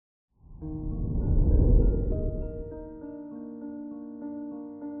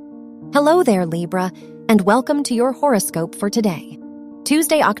Hello there, Libra, and welcome to your horoscope for today,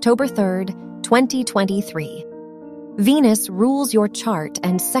 Tuesday, October 3rd, 2023. Venus rules your chart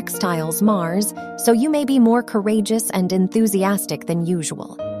and sextiles Mars, so you may be more courageous and enthusiastic than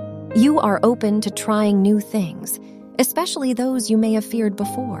usual. You are open to trying new things, especially those you may have feared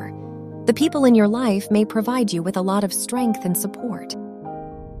before. The people in your life may provide you with a lot of strength and support.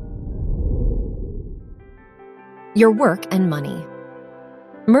 Your work and money.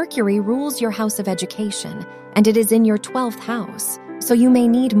 Mercury rules your house of education, and it is in your 12th house, so you may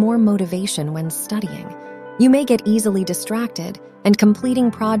need more motivation when studying. You may get easily distracted, and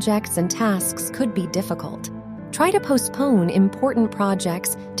completing projects and tasks could be difficult. Try to postpone important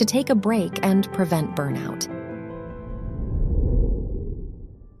projects to take a break and prevent burnout.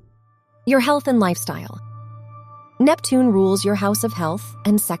 Your health and lifestyle. Neptune rules your house of health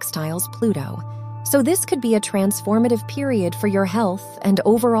and sextiles Pluto, so this could be a transformative period for your health and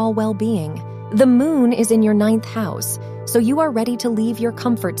overall well-being. The moon is in your 9th house, so you are ready to leave your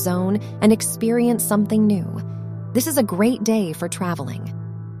comfort zone and experience something new. This is a great day for traveling.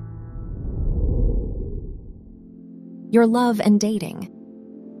 Your love and dating.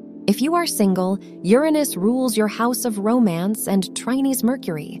 If you are single, Uranus rules your house of romance and trines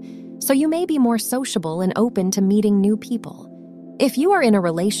Mercury, so you may be more sociable and open to meeting new people. If you are in a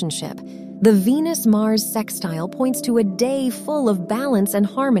relationship, the Venus-Mars sextile points to a day full of balance and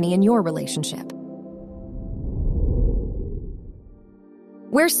harmony in your relationship.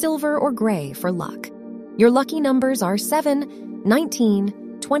 Wear silver or gray for luck. Your lucky numbers are 7,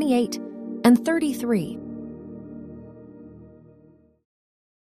 19, 28, and 33.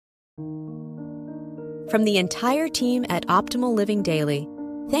 From the entire team at Optimal Living Daily,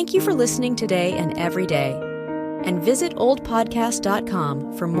 thank you for listening today and every day. And visit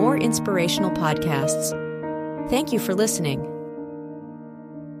oldpodcast.com for more inspirational podcasts. Thank you for listening.